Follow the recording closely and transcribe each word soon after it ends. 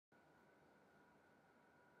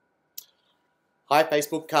Hi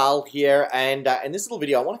Facebook, Carl here, and in this little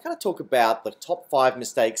video I want to kind of talk about the top 5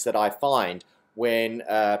 mistakes that I find when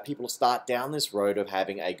people start down this road of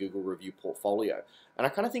having a Google review portfolio. And I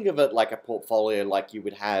kind of think of it like a portfolio like you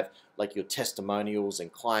would have like your testimonials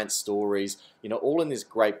and client stories, all in this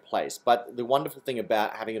great place. But the wonderful thing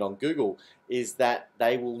about having it on Google is that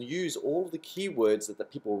they will use all of the keywords that the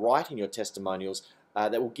people write in your testimonials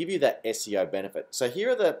that will give you that SEO benefit. So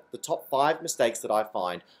here are the top 5 mistakes that I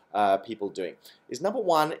find people doing. Number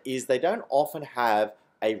one is they don't often have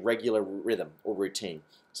a regular rhythm or routine.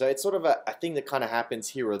 So it's sort of a thing that kind of happens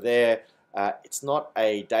here or there. It's not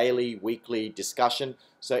a daily, weekly discussion.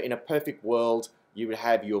 So in a perfect world, you would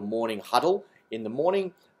have your morning huddle in the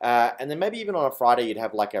morning, and then maybe even on a Friday, you'd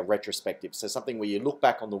have like a retrospective. So something where you look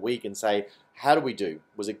back on the week and say, how did we do?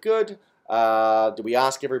 Was it good? Did we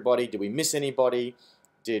ask everybody? Did we miss anybody?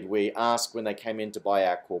 Did we ask when they came in to buy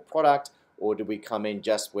our core product? Or did we come in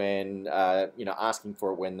just when, asking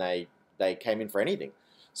for it when they came in for anything?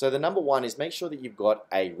 So the number one is make sure that you've got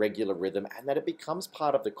a regular rhythm and that it becomes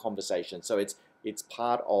part of the conversation. So it's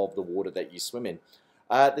part of the water that you swim in.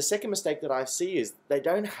 The second mistake that I see is they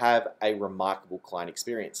don't have a remarkable client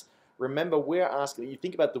experience. Remember, we're asking, you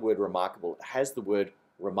think about the word remarkable, it has the word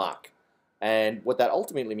remark. And what that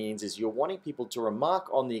ultimately means is you're wanting people to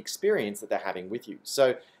remark on the experience that they're having with you.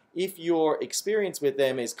 So if your experience with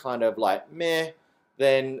them is kind of like meh,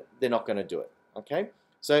 then they're not going to do it. Okay?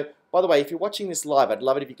 So, by the way, if you're watching this live, I'd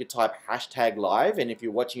love it if you could type #live, and if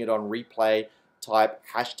you're watching it on replay, type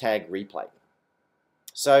 #replay.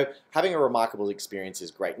 So, having a remarkable experience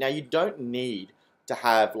is great. Now, you don't need to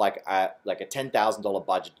have like a $10,000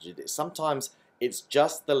 budget to do this. Sometimes it's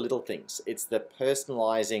just the little things. It's the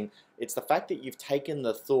personalizing. It's the fact that you've taken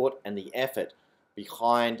the thought and the effort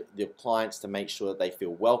behind the clients to make sure that they feel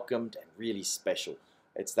welcomed and really special.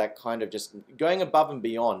 It's that kind of just going above and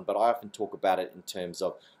beyond, but I often talk about it in terms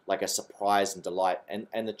of like a surprise and delight.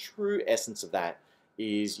 And the true essence of that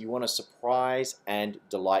is you want to surprise and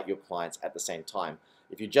delight your clients at the same time.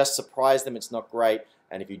 If you just surprise them, it's not great.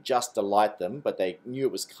 And if you just delight them, but they knew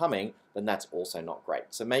it was coming, then that's also not great.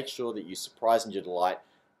 So make sure that you surprise and you delight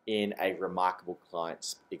in a remarkable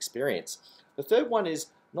client experience. The third one is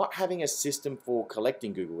not having a system for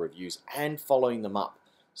collecting Google reviews and following them up.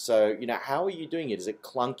 So, how are you doing it? Is it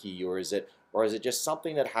clunky, or is it just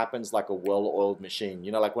something that happens like a well-oiled machine?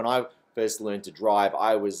 Like when I first learned to drive,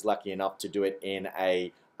 I was lucky enough to do it in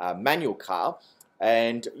a manual car,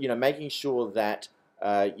 and making sure that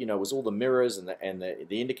it was all the mirrors and the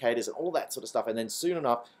indicators and all that sort of stuff. And then soon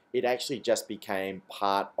enough, it actually just became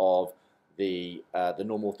part of the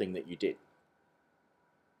normal thing that you did.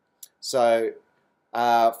 So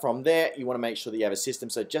from there, you want to make sure that you have a system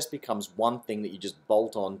so it just becomes one thing that you just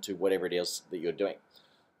bolt on to whatever it is that you're doing.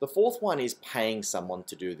 The fourth one is paying someone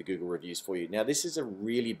to do the Google reviews for you. Now, this is a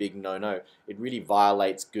really big no-no. It really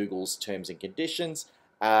violates Google's terms and conditions,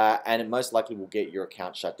 and it most likely will get your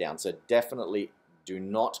account shut down. So definitely do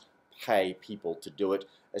not pay people to do it,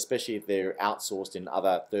 especially if they're outsourced in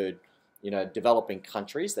other developing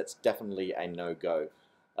countries. That's definitely a no-go.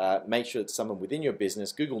 Make sure that someone within your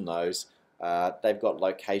business, Google knows, they've got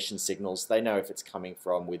location signals. They know if it's coming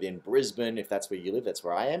from within Brisbane, if that's where you live, that's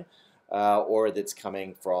where I am, or if it's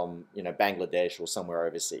coming from Bangladesh or somewhere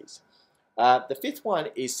overseas. The fifth one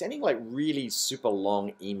is sending like really super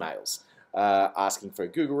long emails asking for a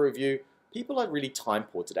Google review. People are really time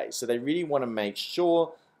poor today, so they really want to make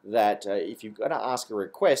sure that if you're going to ask a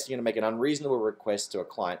request, you're going to make an unreasonable request to a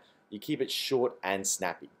client, you keep it short and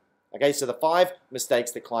snappy. Okay, so the 5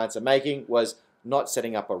 mistakes that clients are making was not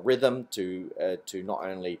setting up a rhythm to not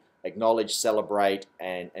only acknowledge, celebrate,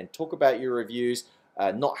 and talk about your reviews,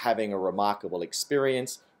 not having a remarkable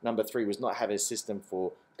experience. Number 3 was not having a system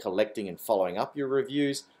for collecting and following up your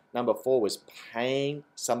reviews. Number 4 was paying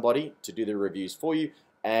somebody to do the reviews for you.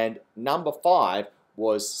 And number 5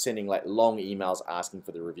 was sending like long emails asking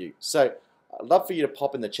for the review. So I'd love for you to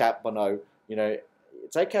pop in the chat below.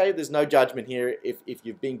 It's okay. There's no judgment here. If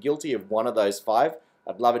you've been guilty of one of those 5,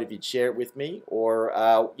 I'd love it if you'd share it with me. Or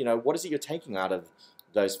what is it you're taking out of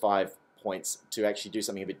those 5 points to actually do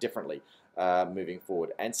something a bit differently moving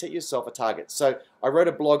forward, and set yourself a target. So I wrote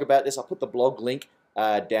a blog about this. I'll put the blog link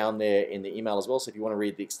down there in the email as well. So if you want to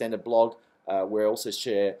read the extended blog, where I also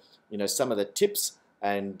share some of the tips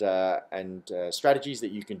and strategies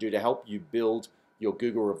that you can do to help you build your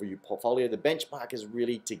Google review portfolio. The benchmark is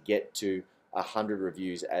really to get to 100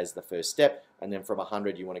 reviews as the first step, and then from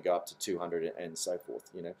 100 you want to go up to 200 and so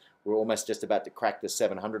forth. We're almost just about to crack the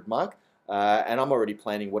 700 mark, and I'm already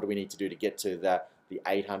planning what do we need to do to get to the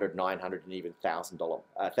 800, 900, and even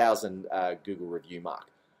 $1,000 Google review mark.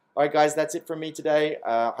 All right, guys, that's it from me today.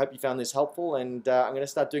 Hope you found this helpful, and I'm going to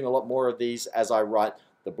start doing a lot more of these as I write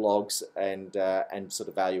the blogs and sort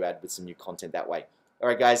of value add with some new content that way. All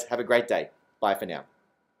right, guys, have a great day. Bye for now.